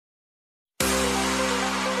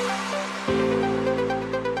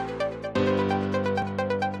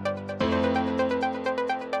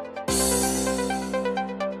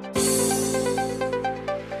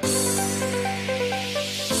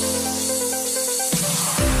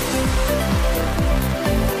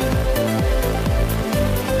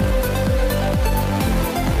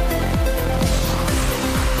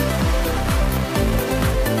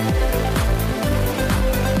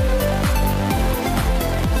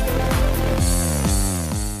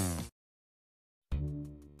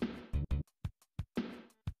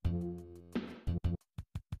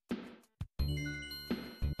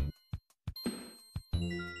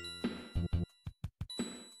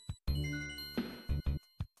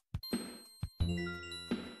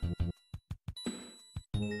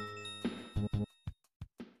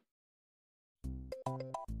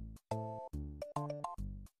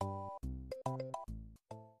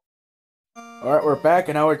Alright, we're back,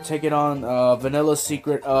 and now we're taking on Vanilla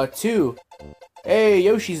Secret 2. Hey,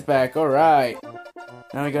 Yoshi's back, alright.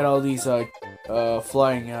 Now we got all these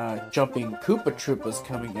flying, jumping Koopa Troopas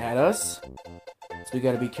coming at us. So we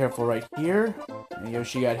gotta be careful right here. And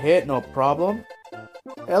Yoshi got hit, no problem.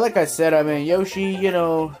 Yeah, like I said, I mean, Yoshi, you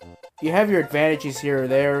know, you have your advantages here or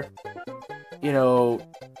there. You know,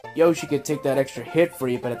 Yoshi could take that extra hit for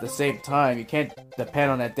you, but at the same time, you can't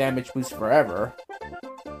depend on that damage boost forever.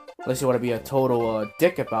 Unless you want to be a total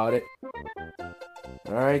dick about it.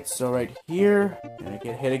 Alright, so right here, gonna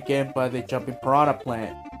get hit again by the jumping piranha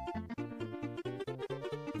plant.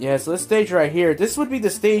 Yeah, so this stage right here, this would be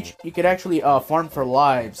the stage you could actually farm for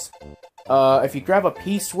lives. If you grab a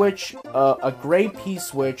P-switch, a gray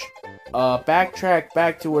P-switch, backtrack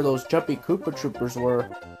back to where those jumpy Koopa Troopers were,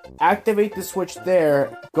 activate the switch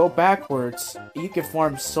there, go backwards, you can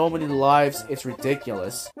farm so many lives, it's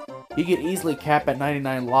ridiculous. You can easily cap at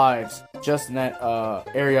 99 lives, just in that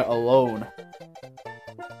area alone.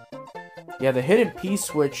 Yeah, the hidden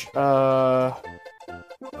P-switch, the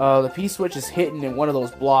P-switch is hidden in one of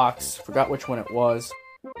those blocks. Forgot which one it was.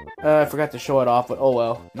 I forgot to show it off, but oh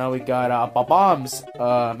well. Now we got bombs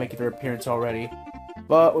making their appearance already.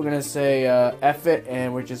 But we're gonna say F it,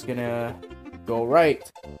 and we're just gonna go right.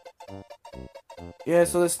 Yeah,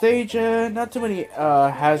 so the stage, not too many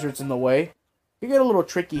hazards in the way. You get a little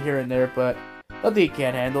tricky here and there, but nothing you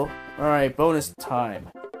can't handle. Alright, bonus time.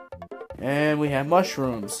 And we have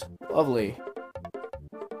mushrooms. Lovely.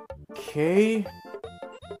 Okay.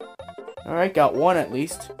 Alright, got one at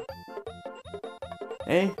least.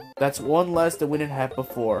 Hey, that's one less than we didn't have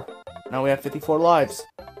before. Now we have 54 lives.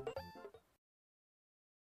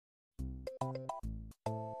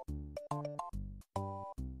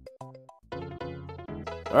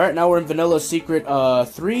 Alright, now we're in Vanilla Secret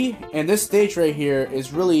 3, and this stage right here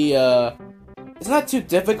is really, it's not too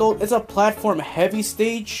difficult. It's a platform-heavy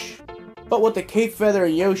stage, but with the Cape Feather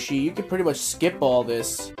and Yoshi, you can pretty much skip all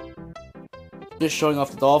this. Just showing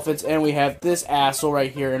off the dolphins, and we have this asshole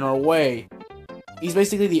right here in our way. He's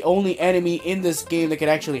basically the only enemy in this game that can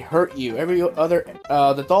actually hurt you. Every other,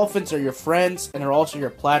 the dolphins are your friends, and they're also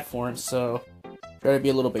your platforms, so try to be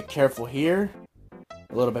a little bit careful here.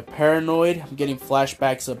 A little bit paranoid. I'm getting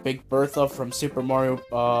flashbacks of Big Bertha from Super Mario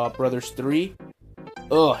Brothers 3.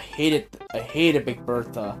 Ugh, I hated Big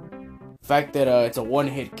Bertha. The fact that it's a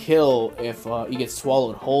one-hit kill if you get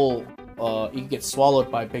swallowed whole. You get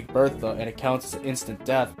swallowed by Big Bertha and it counts as instant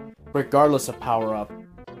death, regardless of power-up.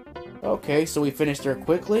 Okay, so we finished there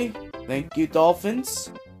quickly. Thank you,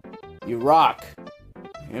 Dolphins. You rock.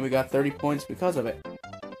 And we got 30 points because of it.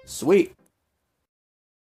 Sweet.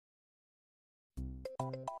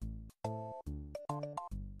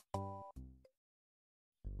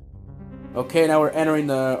 Okay, now we're entering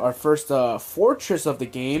our first fortress of the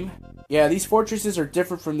game. Yeah, these fortresses are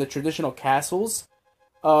different from the traditional castles.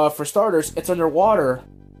 For starters, it's underwater,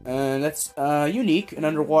 and that's unique, an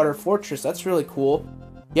underwater fortress. That's really cool.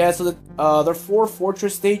 Yeah, so there are 4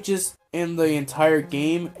 fortress stages in the entire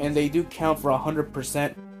game, and they do count for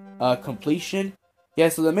 100% completion. Yeah,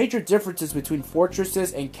 so the major differences between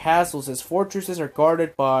fortresses and castles is fortresses are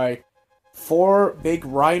guarded by 4 big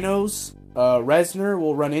rhinos. Reznor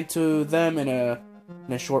will run into them in a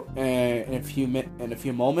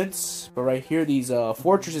few moments. But right here, these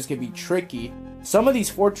fortresses can be tricky. Some of these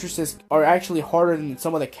fortresses are actually harder than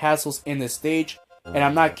some of the castles in this stage, and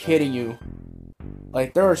I'm not kidding you.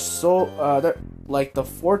 Like there are like the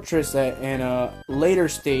fortress in a later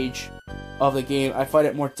stage of the game, I find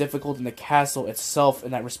it more difficult than the castle itself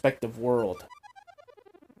in that respective world.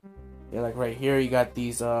 Yeah, like right here, you got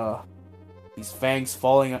these fangs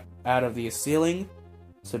falling out of the ceiling,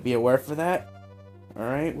 so be aware for that.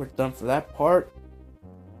 Alright, we're done for that part.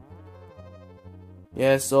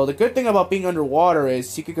 Yeah, so the good thing about being underwater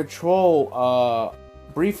is you can control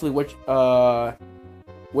briefly which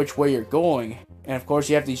way you're going. And of course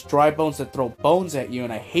you have these dry bones that throw bones at you,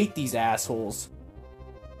 and I hate these assholes.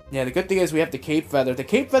 Yeah, the good thing is we have the Cape Feather. The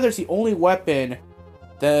Cape Feather is the only weapon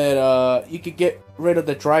that you could get rid of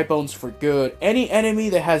the dry bones for good. Any enemy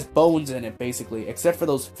that has bones in it, basically, except for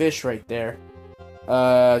those fish right there.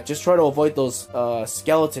 Just try to avoid those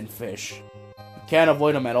skeleton fish. You can't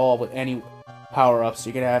avoid them at all with any power-ups.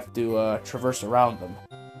 You're gonna have to traverse around them.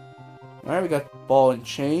 Alright, we got ball and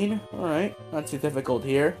chain. Alright, not too difficult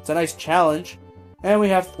here. It's a nice challenge. And we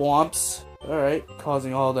have thwomps. Alright,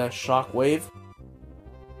 causing all that shockwave.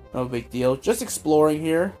 No big deal. Just exploring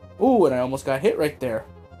here. Ooh, and I almost got hit right there.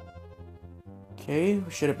 Okay,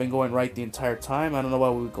 we should have been going right the entire time. I don't know why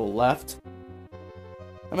we would go left.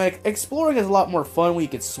 I mean, exploring is a lot more fun when you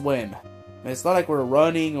can swim. I mean, it's not like we're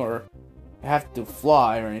running or have to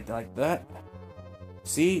fly or anything like that.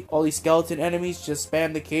 See? All these skeleton enemies, just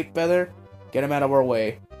spam the cape feather, get them out of our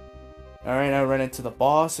way. Alright, now I run into the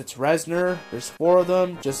boss. It's Reznor. There's 4 of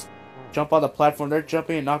them. Just jump on the platform they're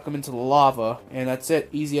jumping and knock them into the lava. And that's it.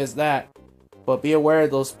 Easy as that. But be aware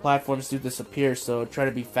those platforms do disappear, so try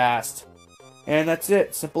to be fast. And that's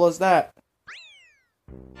it. Simple as that.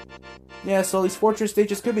 Yeah, so these fortress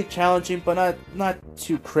stages could be challenging, but not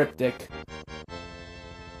too cryptic.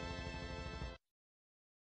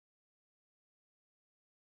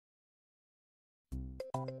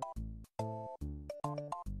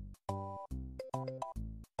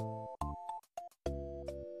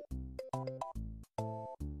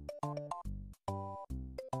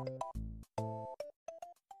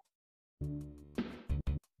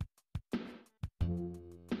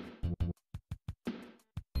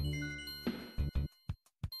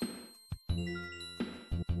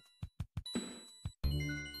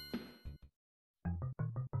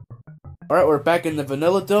 Alright, we're back in the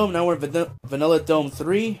Vamilla Dome. Now we're in Vamilla Dome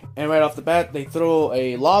 3. And right off the bat, they throw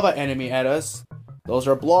a lava enemy at us. Those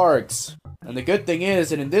are blargs. And the good thing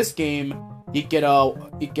is that in this game, you get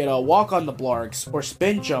walk on the blargs or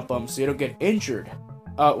spin jump them so you don't get injured.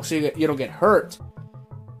 So you don't get hurt.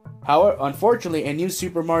 However, unfortunately, in New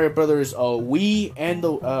Super Mario Bros. Wii and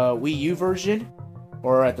the Wii U version,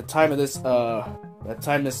 or at the time of this,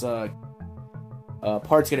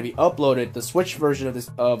 part's gonna be uploaded, the Switch version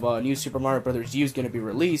of New Super Mario Bros. U is gonna be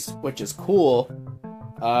released, which is cool.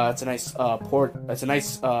 It's a nice port. It's a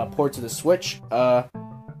nice port to the Switch.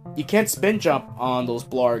 You can't spin jump on those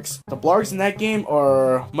blargs. The blargs in that game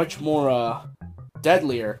are much more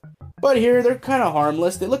deadlier, but here they're kind of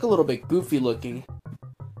harmless. They look a little bit goofy looking.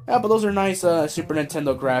 Yeah, but those are nice Super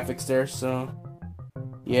Nintendo graphics there. So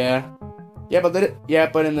yeah, but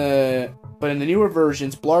in the newer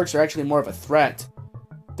versions, blargs are actually more of a threat.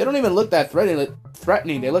 They don't even look that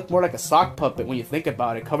threatening. They look more like a sock puppet when you think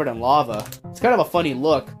about it, covered in lava. It's kind of a funny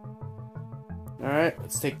look. Alright,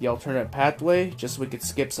 let's take the alternate pathway, just so we could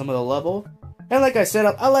skip some of the level. And like I said,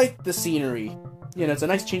 I like the scenery. You know, it's a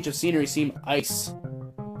nice change of scenery, seeing ice.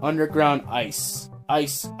 Underground ice.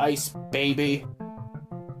 Ice, ice, baby.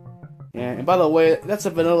 Yeah, and by the way, that's a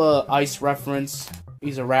Vanilla Ice reference.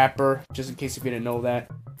 He's a rapper, just in case if you didn't know that.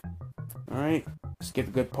 Alright, let's get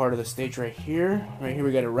a good part of the stage right here. Right here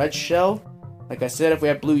we got a red shell. Like I said, if we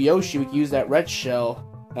have blue Yoshi, we can use that red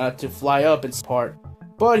shell to fly up in part.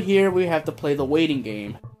 But here we have to play the waiting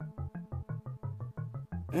game.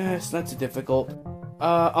 It's not too difficult.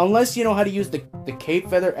 Unless you know how to use the cape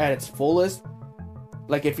feather at its fullest.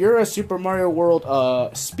 Like if you're a Super Mario World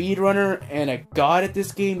speedrunner and a god at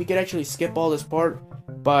this game, you can actually skip all this part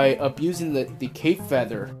by abusing the cape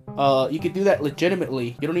feather. You can do that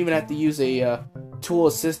legitimately. You don't even have to use a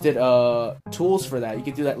tool-assisted tools for that. You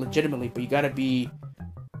can do that legitimately, but you gotta be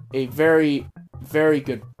a very, very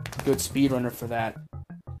good speedrunner for that.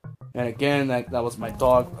 And again, that was my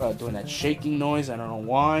dog doing that shaking noise. I don't know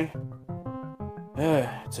why.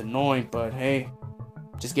 It's annoying, but hey,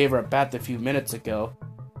 just gave her a bath a few minutes ago.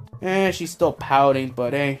 She's still pouting,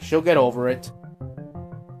 but hey, she'll get over it.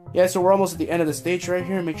 Yeah, so we're almost at the end of the stage right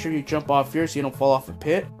here. Make sure you jump off here so you don't fall off the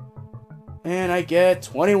pit. And I get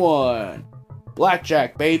 21.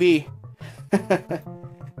 Blackjack, baby.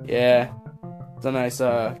 Yeah, it's a nice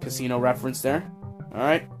casino reference there.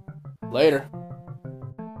 Alright, later.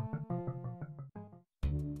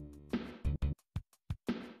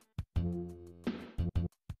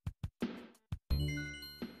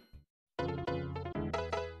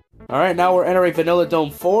 Alright, now we're entering Vamilla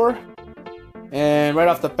Dome 4. And right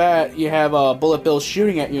off the bat, you have bullet bills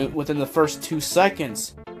shooting at you within the first 2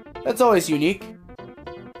 seconds. That's always unique.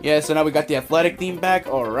 Yeah, so now we got the athletic theme back.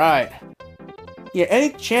 Alright. Yeah,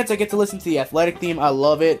 any chance I get to listen to the athletic theme, I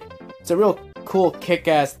love it. It's a real cool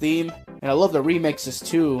kick-ass theme. And I love the remixes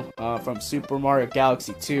too, from Super Mario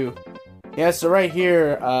Galaxy 2. Yeah, so right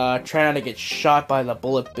here, try not to get shot by the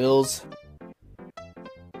bullet bills.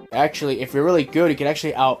 Actually, if you're really good, you can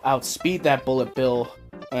actually outspeed that bullet bill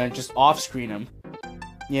and just off-screen him.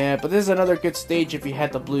 Yeah, but this is another good stage if you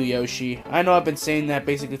had the blue Yoshi. I know I've been saying that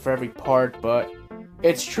basically for every part, but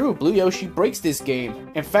it's true. Blue Yoshi breaks this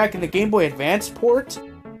game. In fact, in the Game Boy Advance port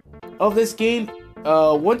of this game,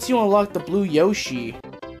 once you unlock the blue Yoshi,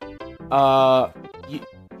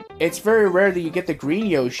 it's very rare that you get the green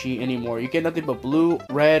Yoshi anymore. You get nothing but blue,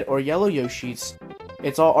 red, or yellow Yoshis.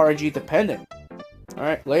 It's all RNG dependent.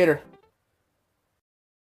 Alright, later.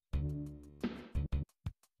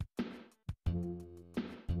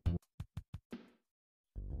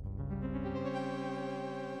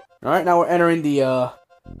 Alright, now we're entering the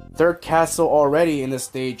third castle already in this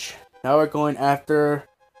stage. Now we're going after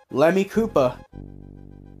Lemmy Koopa.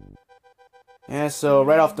 Yeah, so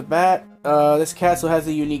right off the bat, this castle has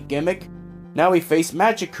a unique gimmick. Now we face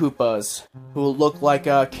Magic Koopas, who look like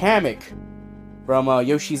Kamek from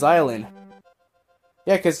Yoshi's Island.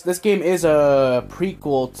 Yeah, because this game is a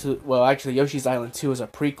prequel to... Well, actually, Yoshi's Island 2 is a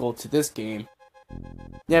prequel to this game.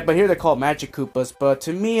 Yeah, but here they're called Magic Koopas, but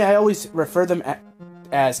to me, I always refer them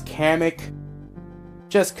as Kamek,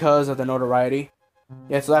 just because of the notoriety.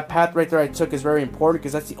 Yeah, so that path right there I took is very important,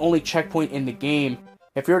 because that's the only checkpoint in the game.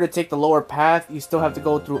 If you were to take the lower path, you still have to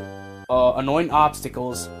go through annoying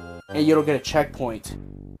obstacles, and you don't get a checkpoint.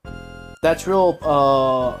 That's real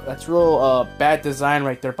bad design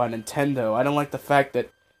right there by Nintendo. I don't like the fact that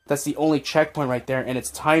that's the only checkpoint right there, and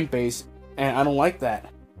it's time-based, and I don't like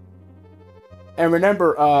that. And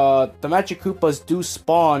remember, the Magic Koopas do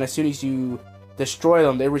spawn as soon as you destroy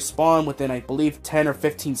them. They respawn within, I believe, 10 or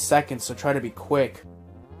 15 seconds, so try to be quick.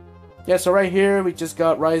 Yeah, so right here, we just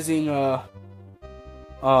got rising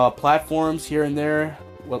platforms here and there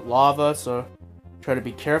with lava, so try to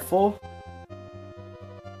be careful.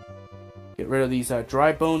 Get rid of these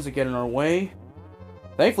dry bones that get in our way.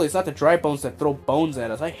 Thankfully, it's not the dry bones that throw bones at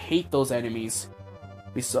us. I hate those enemies.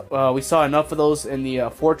 We saw enough of those in the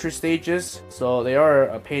fortress stages, so they are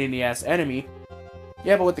a pain in the ass enemy.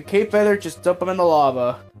 Yeah, but with the cape feather, just dump them in the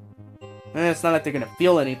lava. And it's not like they're gonna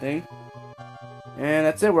feel anything. And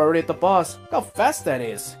that's it, we're already at the boss. Look how fast that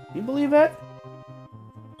is. Can you believe that?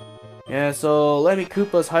 Yeah, so Lemmy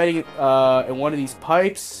Koopa's hiding in one of these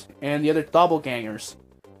pipes, and the other doppelgangers.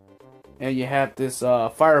 And you have this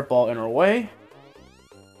fireball in our way.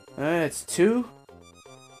 It's 2.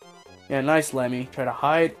 Yeah, nice, Lemmy. Try to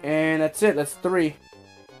hide, and that's it. That's 3.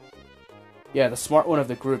 Yeah, the smart one of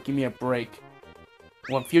the group. Give me a break.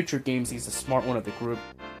 One future games, he's the smart one of the group.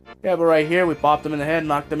 Yeah, but right here, we bopped him in the head,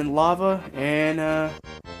 knocked him in lava, and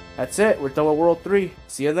that's it. We're done with World 3.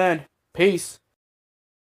 See you then. Peace.